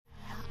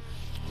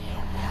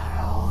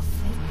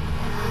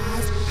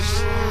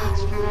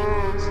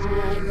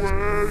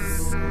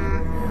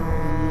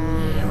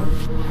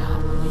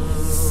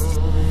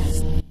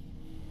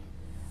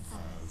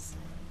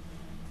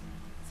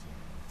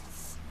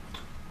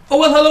Oh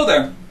well, hello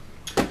there.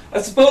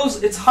 I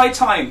suppose it's high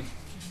time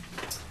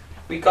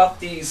we got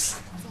these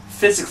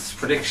physics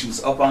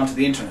predictions up onto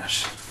the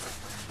internet,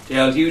 the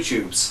old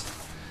YouTubes.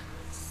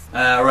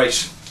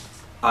 Right,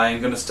 I'm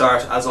going to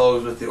start as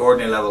always with the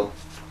ordinary level.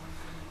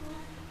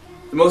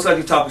 The most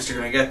likely topics you're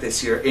going to get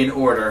this year in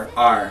order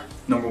are: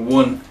 number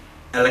 1,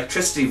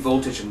 electricity,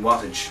 voltage and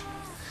wattage;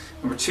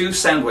 number 2,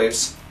 sound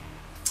waves;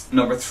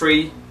 number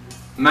 3,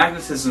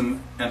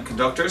 magnetism and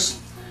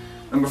conductors;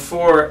 number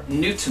 4,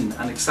 Newton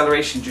and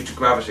acceleration due to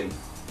gravity;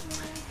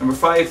 number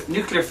 5,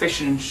 nuclear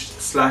fission /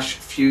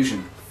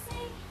 fusion;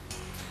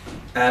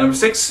 number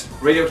 6,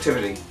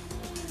 radioactivity;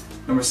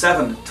 number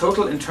 7,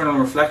 total internal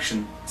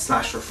reflection /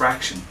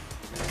 refraction;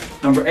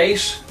 number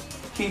 8,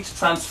 heat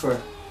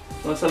transfer.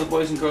 You want to tell the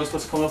boys and girls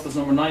what's coming up as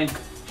number 9?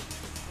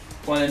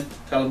 Go on in,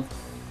 tell them.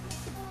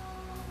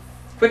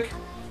 Quick,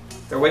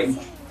 they're waiting.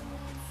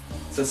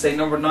 So say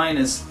number 9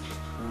 is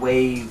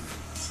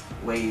waves.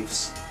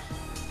 Waves.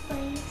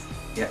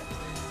 Yeah.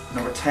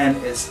 Number 10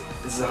 is,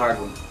 this is a hard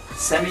one,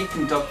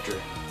 semiconductor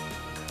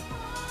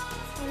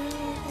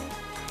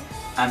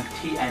and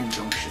PN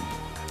junction.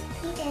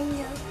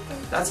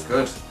 That's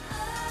good.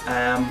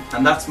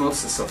 And that's most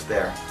of the stuff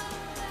there.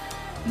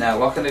 Now,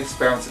 what kind of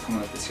experiments are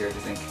coming up this year, do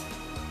you think?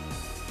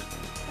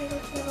 I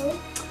don't know.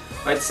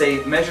 I'd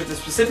say measure the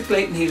specific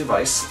latent heat of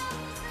ice,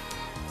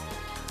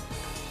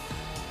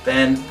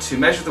 then to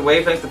measure the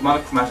wavelength of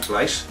monochromatic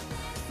light,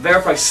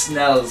 verify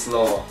Snell's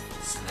law.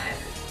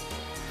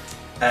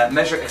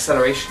 Measure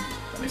acceleration,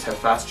 that means how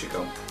fast you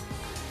go.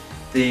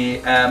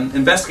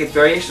 Investigate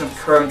variation of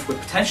current with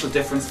potential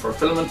difference for a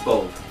filament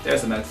bulb.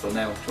 There's a mouthful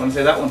now. Do you want to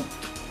say that one?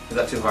 Is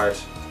that too hard?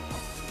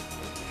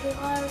 Too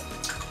hard.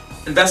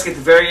 Investigate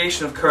the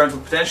variation of current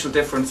with potential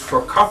difference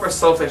for copper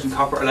sulfate and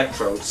copper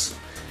electrodes.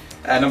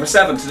 Number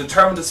 7, to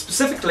determine the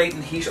specific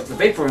latent heat of the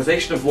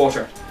vaporization of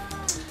water.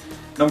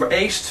 Number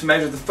 8, to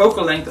measure the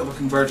focal length of a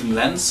converging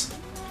lens.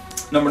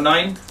 Number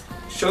 9,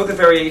 show the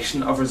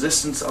variation of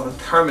resistance of a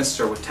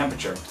thermistor with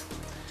temperature.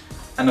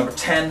 And number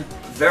 10,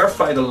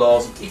 verify the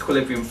laws of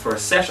equilibrium for a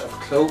set of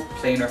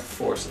coplanar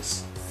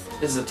forces.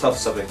 This is a tough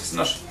subject, isn't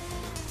it?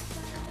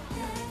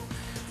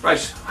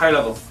 Right, higher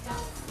level.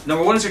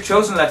 Number 1 is your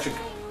chosen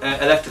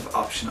elective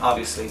option,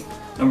 obviously.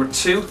 Number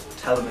 2,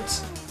 tell them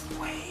it's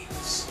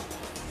waves.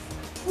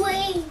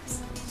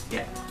 Waves.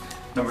 Yeah.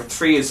 Number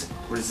 3 is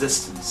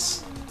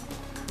resistance.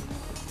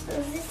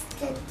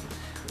 Resistance.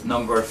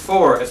 Number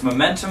 4 is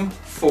momentum,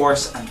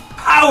 force and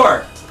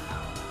power.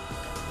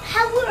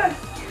 Power.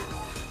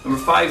 Number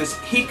 5 is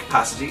heat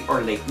capacity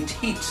or latent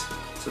heat.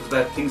 So it's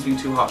about things being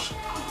too hot.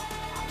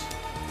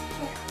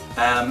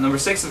 Number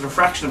 6 is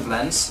refraction of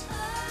lens.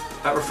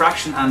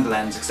 Refraction and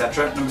lens,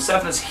 etc. Number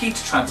 7 is heat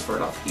transfer, a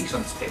lot of heat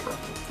on this paper.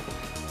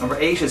 Number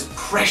 8 is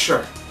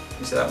pressure.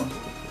 You see that one?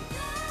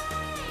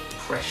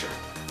 Pressure.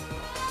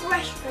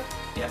 Pressure.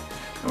 Yeah.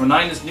 Number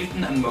 9 is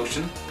Newton and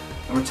motion.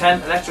 Number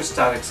 10,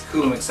 electrostatics,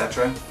 Coulomb,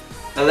 etc.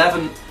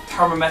 11,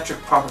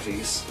 thermometric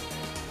properties.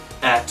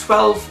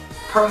 12,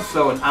 current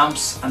flow in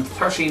amps. And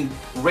 13,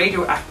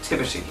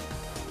 radioactivity.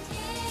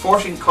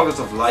 14, colours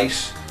of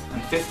light.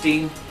 And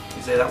 15,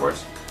 you say that word?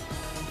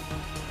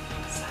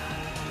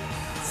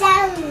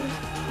 Sound.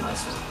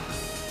 Nice one.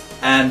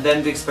 And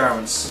then the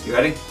experiments. You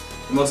ready?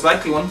 The most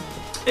likely one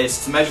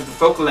is to measure the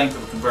focal length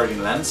of a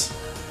converging lens.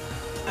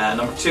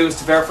 Number 2 is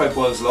to verify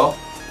Boyle's law.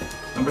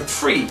 Number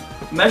 3,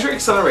 measure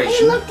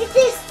acceleration. Hey, look at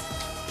this.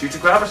 Due to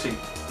gravity.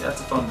 Yeah,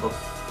 that's a fun book.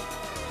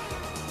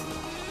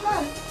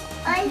 Mom,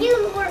 I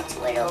do work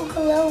with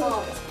Uncle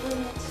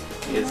Owen.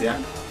 He is,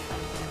 yeah.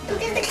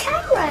 Look at the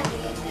camera.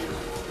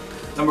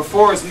 Number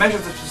 4 is measure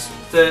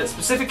the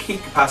specific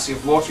heat capacity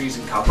of water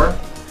using copper.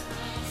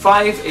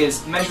 5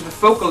 is measure the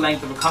focal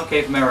length of a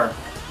concave mirror.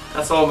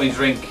 That's all my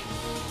drink.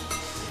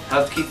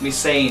 Helps keep me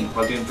sane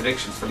while doing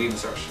predictions for Leaving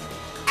Cert.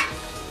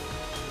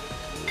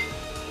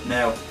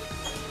 Now,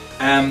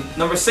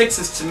 number 6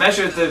 is to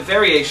measure the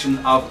variation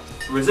of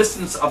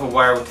resistance of a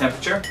wire with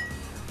temperature.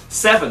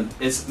 7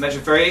 is measure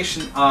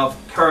variation of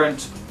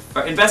current,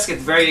 or investigate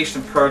the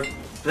variation of current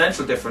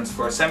potential difference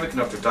for a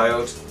semiconductor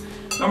diode.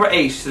 Number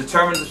 8, to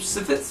determine the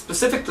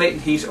specific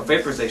latent heat of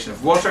vaporization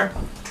of water.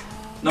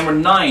 Number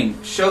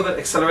 9, show that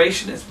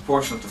acceleration is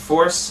proportional to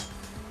force.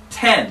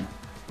 10,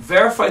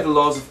 verify the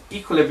laws of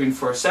equilibrium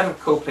for a set of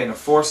coplanar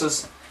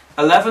forces.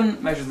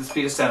 11, measure the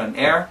speed of sound in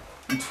air.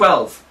 And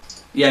 12,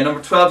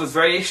 number 12 is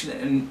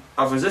variation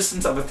of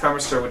resistance of a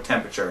thermistor with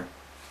temperature.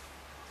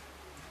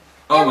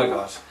 Oh my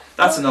god,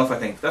 that's enough I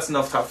think. That's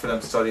enough talk for them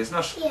to study, isn't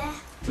it? Yeah.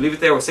 We'll leave it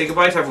there, we'll say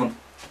goodbye to everyone.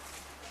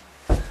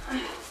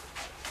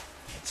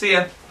 See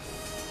ya.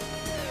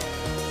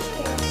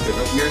 Good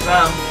luck in your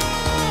exam.